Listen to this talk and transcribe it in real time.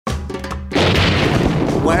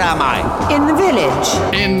Where am I? In the village.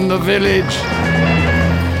 In the village.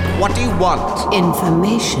 What do you want?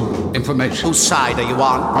 Information. Information. Whose side are you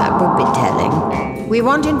on? That would be telling. We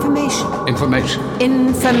want information. Information.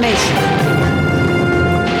 Information.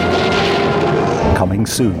 Coming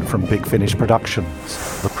soon from Big Finish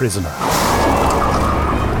Productions, The Prisoner.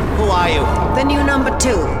 Who are you? The new number 2.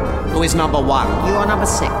 Who is number 1? You are number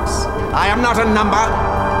 6. I am not a number.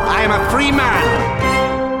 I am a free man.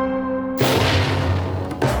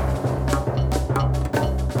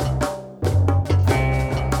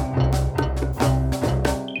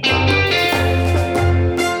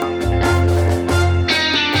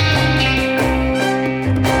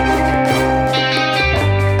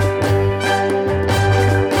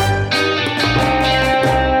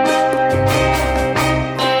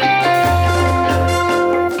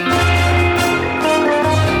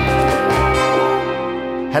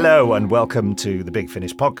 Hello and welcome to the Big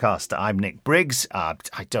Finish podcast. I'm Nick Briggs. I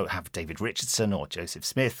don't have David Richardson or Joseph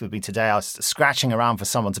Smith with me today. I was scratching around for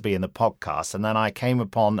someone to be in the podcast, and then I came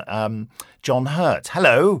upon John Hurt.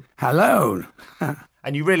 Hello. Hello.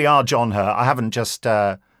 And you really are John Hurt. I haven't just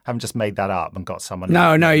made that up and got someone.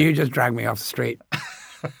 No, you just dragged me off the street.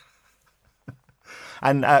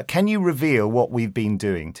 And can you reveal what we've been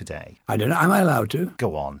doing today? I don't know. Am I allowed to?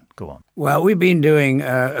 Go on. Well, we've been doing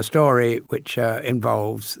a story which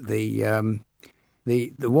involves the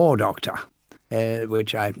War Doctor,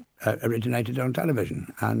 which I originated on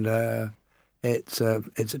television, and it's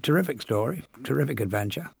a terrific story, terrific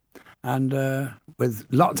adventure, and with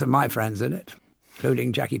lots of my friends in it,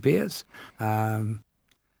 including Jackie Pierce.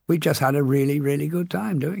 We just had a really, really good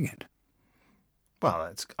time doing it.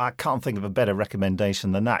 Well, I can't think of a better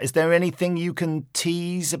recommendation than that. Is there anything you can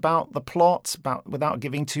tease about the plot without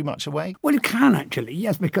giving too much away? Well, you can actually,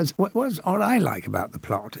 yes, because what I like about the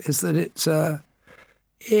plot is that it's not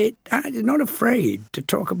afraid to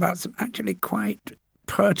talk about some actually quite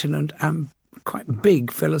pertinent and quite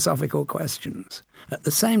big philosophical questions, at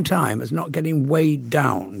the same time as not getting weighed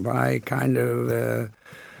down by kind of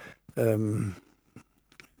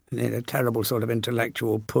terrible sort of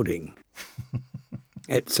intellectual pudding.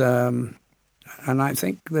 It's and I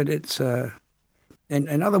think that it's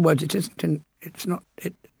in other words, it is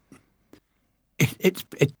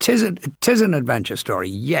an adventure story.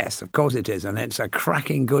 Yes, of course it is, and it's a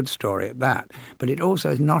cracking good story at that. But it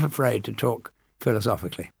also is not afraid to talk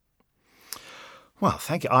philosophically. Well,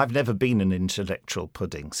 thank you. I've never been an intellectual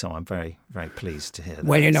pudding, so I'm very, very pleased to hear that.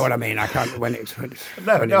 Well, you know what I mean. I can't when it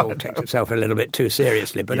all takes itself a little bit too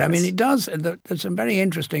seriously. But yes. I mean, it does. There's some very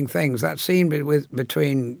interesting things. That scene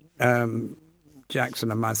between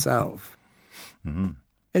Jackson and myself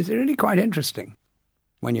is really quite interesting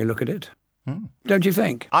when you look at it. Don't you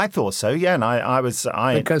think? I thought so. Yeah, and I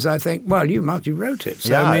because I think you wrote it.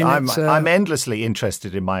 So, yeah, I mean, I'm endlessly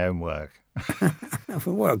interested in my own work.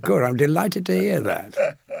 Well, good. I'm delighted to hear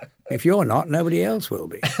that. If you're not, nobody else will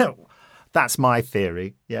be. That's my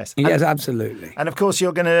theory, yes. Yes, absolutely. And of course,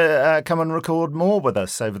 you're going to come and record more with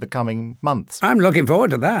us over the coming months. I'm looking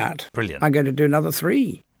forward to that. Brilliant. I'm going to do another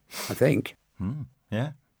 3, I think.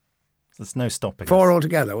 Yeah. There's no stopping 4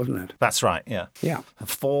 altogether, wasn't it? That's right, yeah. Yeah.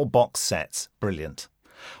 4 box sets. Brilliant.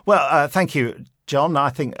 Well, thank you, John. I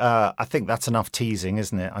think that's enough teasing,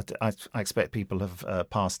 isn't it? I expect people have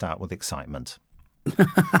passed out with excitement.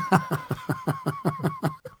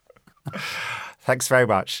 Thanks very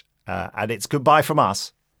much. And it's goodbye from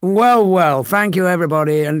us. Well, thank you,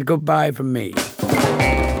 everybody, and goodbye from me.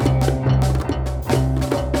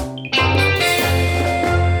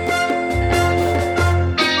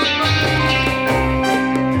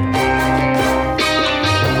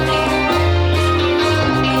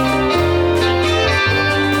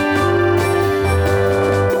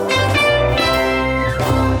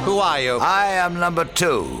 I am number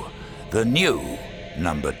 2, the new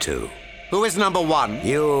number 2. Who is number 1?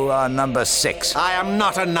 You are number 6. I am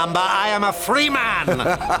not a number. I am a free man.